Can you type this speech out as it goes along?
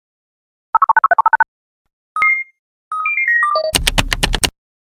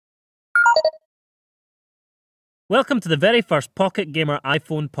Welcome to the very first Pocket Gamer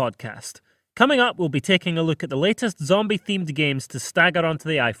iPhone podcast. Coming up, we'll be taking a look at the latest zombie-themed games to stagger onto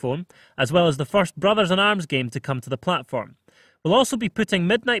the iPhone, as well as the first Brothers in Arms game to come to the platform. We'll also be putting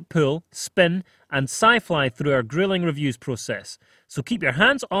Midnight Pool, Spin, and SciFly through our grueling reviews process. So keep your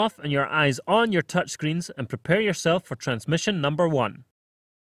hands off and your eyes on your touchscreens and prepare yourself for transmission number 1.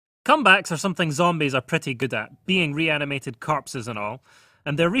 Comebacks are something zombies are pretty good at, being reanimated corpses and all,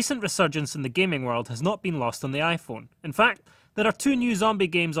 and their recent resurgence in the gaming world has not been lost on the iPhone. In fact, there are 2 new zombie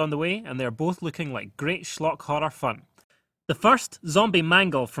games on the way, and they are both looking like great schlock horror fun. The first, Zombie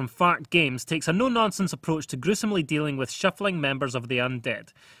Mangle from Fart Games, takes a no-nonsense approach to gruesomely dealing with shuffling members of the undead.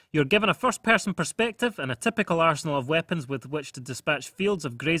 You're given a first-person perspective and a typical arsenal of weapons with which to dispatch fields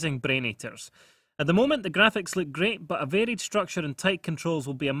of grazing brain-eaters. At the moment, the graphics look great, but a varied structure and tight controls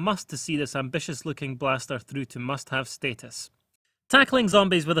will be a must to see this ambitious-looking blaster through to must-have status. Tackling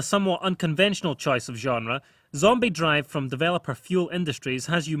zombies with a somewhat unconventional choice of genre, Zombie Drive from developer Fuel Industries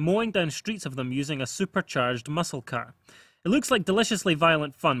has you mowing down streets of them using a supercharged muscle car. It looks like deliciously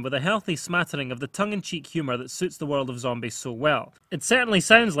violent fun with a healthy smattering of the tongue-in-cheek humour that suits the world of zombies so well. It certainly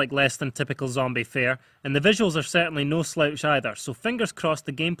sounds like less than typical zombie fare, and the visuals are certainly no slouch either, so fingers crossed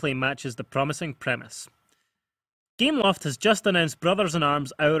the gameplay matches the promising premise. Gameloft has just announced Brothers in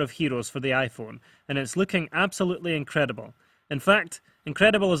Arms Hour of Heroes for the iPhone, and it's looking absolutely incredible. In fact,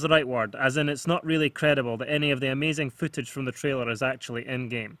 incredible is the right word, as in it's not really credible that any of the amazing footage from the trailer is actually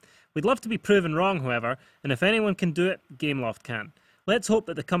in-game. We'd love to be proven wrong, however, and if anyone can do it, Gameloft can. Let's hope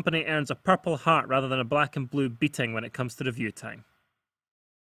that the company earns a purple heart rather than a black and blue beating when it comes to review time.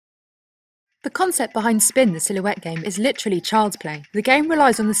 The concept behind Spin, the silhouette game, is literally child's play. The game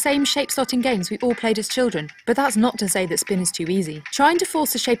relies on the same shape-slotting games we all played as children, but that's not to say that Spin is too easy. Trying to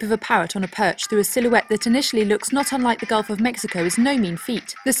force the shape of a parrot on a perch through a silhouette that initially looks not unlike the Gulf of Mexico is no mean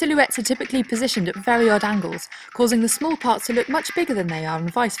feat. The silhouettes are typically positioned at very odd angles, causing the small parts to look much bigger than they are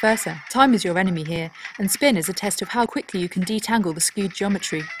and vice versa. Time is your enemy here, and Spin is a test of how quickly you can detangle the skewed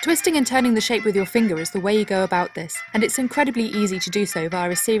geometry. Twisting and turning the shape with your finger is the way you go about this, and it's incredibly easy to do so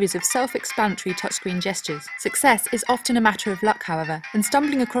via a series of self-explanatory touchscreen gestures. Success is often a matter of luck, however, and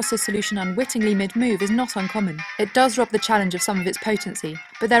stumbling across a solution unwittingly mid-move is not uncommon. It does rob the challenge of some of its potency,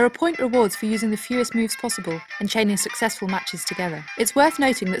 but there are point rewards for using the fewest moves possible and chaining successful matches together. It's worth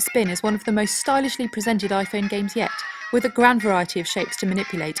noting that Spin is one of the most stylishly presented iPhone games yet, with a grand variety of shapes to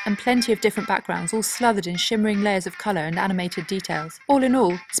manipulate and plenty of different backgrounds all slathered in shimmering layers of colour and animated details. All in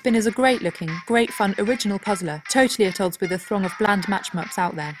all, Spin is a great looking, great fun original puzzler, totally at odds with the throng of bland match-em-ups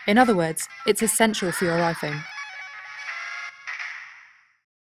out there. In other words, it's essential for your iPhone.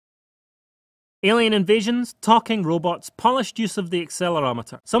 Alien invasions, talking robots, polished use of the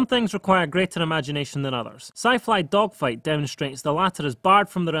accelerometer. Some things require greater imagination than others. SciFly Dogfight demonstrates the latter is barred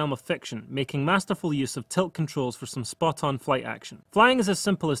from the realm of fiction, making masterful use of tilt controls for some spot-on flight action. Flying is as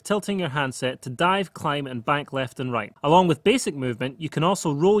simple as tilting your handset to dive, climb, and bank left and right. Along with basic movement, you can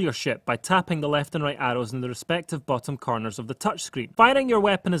also roll your ship by tapping the left and right arrows in the respective bottom corners of the touchscreen. Firing your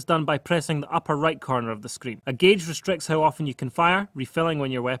weapon is done by pressing the upper right corner of the screen. A gauge restricts how often you can fire, refilling when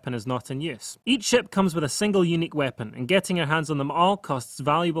your weapon is not in use. Each ship comes with a single unique weapon, and getting your hands on them all costs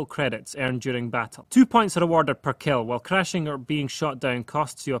valuable credits earned during battle. 2 points are awarded per kill, while crashing or being shot down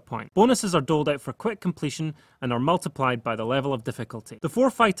costs you a point. Bonuses are doled out for quick completion and are multiplied by the level of difficulty. The 4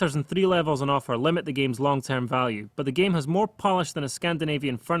 fighters and 3 levels on offer limit the game's long-term value, but the game has more polish than a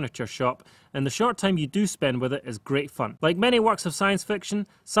Scandinavian furniture shop, and the short time you do spend with it is great fun. Like many works of science fiction,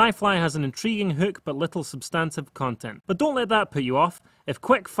 SciFly has an intriguing hook but little substantive content. But don't let that put you off. If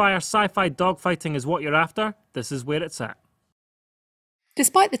quick-fire sci-fi dogfighting is what you're after, this is where it's at.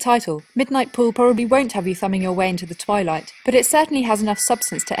 Despite the title, Midnight Pool probably won't have you thumbing your way into the twilight, but it certainly has enough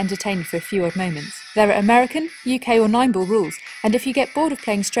substance to entertain for a few odd moments. There are American, UK or 9-ball rules, and if you get bored of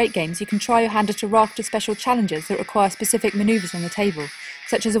playing straight games you can try your hand at a raft of special challenges that require specific manoeuvres on the table,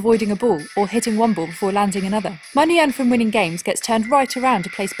 such as avoiding a ball or hitting one ball before landing another. Money earned from winning games gets turned right around to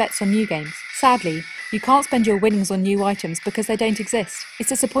place bets on new games. Sadly, you can't spend your winnings on new items because they don't exist. It's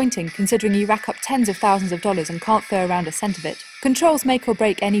disappointing considering you rack up tens of thousands of dollars and can't throw around a cent of it. Controls make or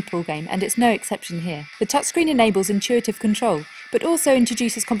break any pool game, and it's no exception here. The touchscreen enables intuitive control, but also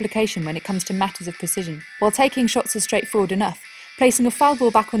introduces complication when it comes to matters of precision. While taking shots is straightforward enough, placing a foul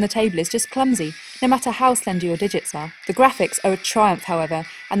ball back on the table is just clumsy, no matter how slender your digits are. The graphics are a triumph, however,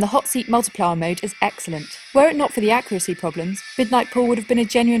 and the hot seat multiplier mode is excellent. Were it not for the accuracy problems, Midnight Pool would have been a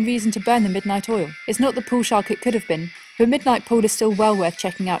genuine reason to burn the midnight oil. It's not the pool shark it could have been, but Midnight Pool is still well worth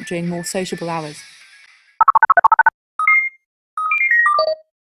checking out during more sociable hours.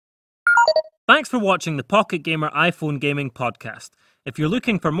 Thanks for watching the Pocket Gamer iPhone Gaming Podcast. If you're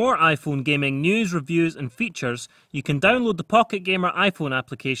looking for more iPhone gaming news, reviews and features, you can download the Pocket Gamer iPhone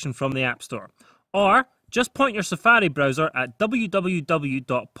application from the App Store. Or just point your Safari browser at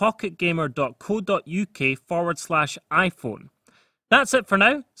www.pocketgamer.co.uk/iPhone. That's it for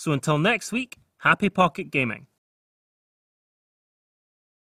now, so until next week, happy Pocket Gaming.